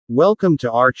Welcome to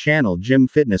our channel Gym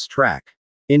Fitness Track.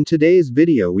 In today's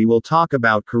video we will talk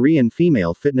about Korean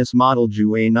female fitness model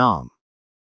Ju A-nam.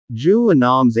 Ju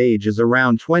A-nam's age is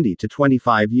around 20 to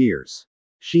 25 years.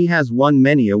 She has won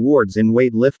many awards in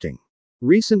weightlifting.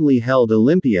 Recently held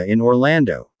Olympia in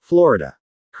Orlando, Florida.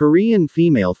 Korean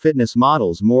female fitness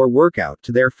models more workout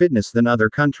to their fitness than other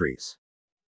countries.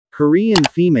 Korean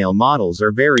female models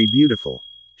are very beautiful.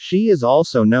 She is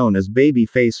also known as baby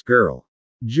face girl.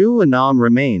 Ju A-nam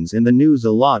remains in the news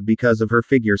a lot because of her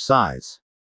figure size.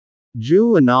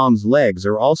 Ju A-nam's legs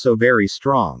are also very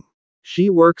strong.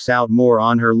 She works out more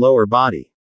on her lower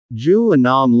body. Ju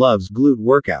A-nam loves glute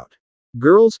workout.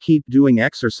 Girls keep doing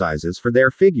exercises for their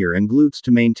figure and glutes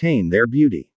to maintain their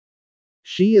beauty.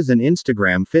 She is an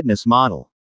Instagram fitness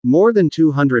model. More than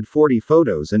 240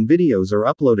 photos and videos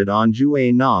are uploaded on Ju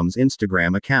A-nam's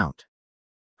Instagram account.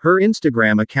 Her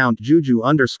Instagram account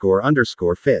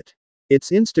juju__fit.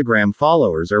 Its Instagram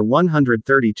followers are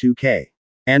 132k.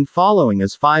 And following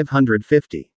is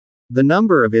 550. The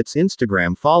number of its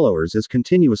Instagram followers is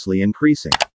continuously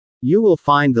increasing. You will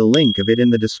find the link of it in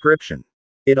the description.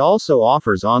 It also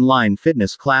offers online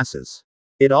fitness classes.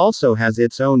 It also has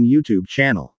its own YouTube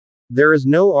channel. There is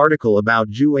no article about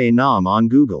Ju A-nam on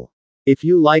Google. If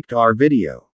you liked our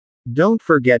video, don't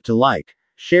forget to like,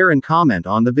 share and comment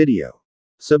on the video.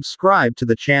 Subscribe to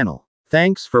the channel.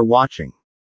 Thanks for watching.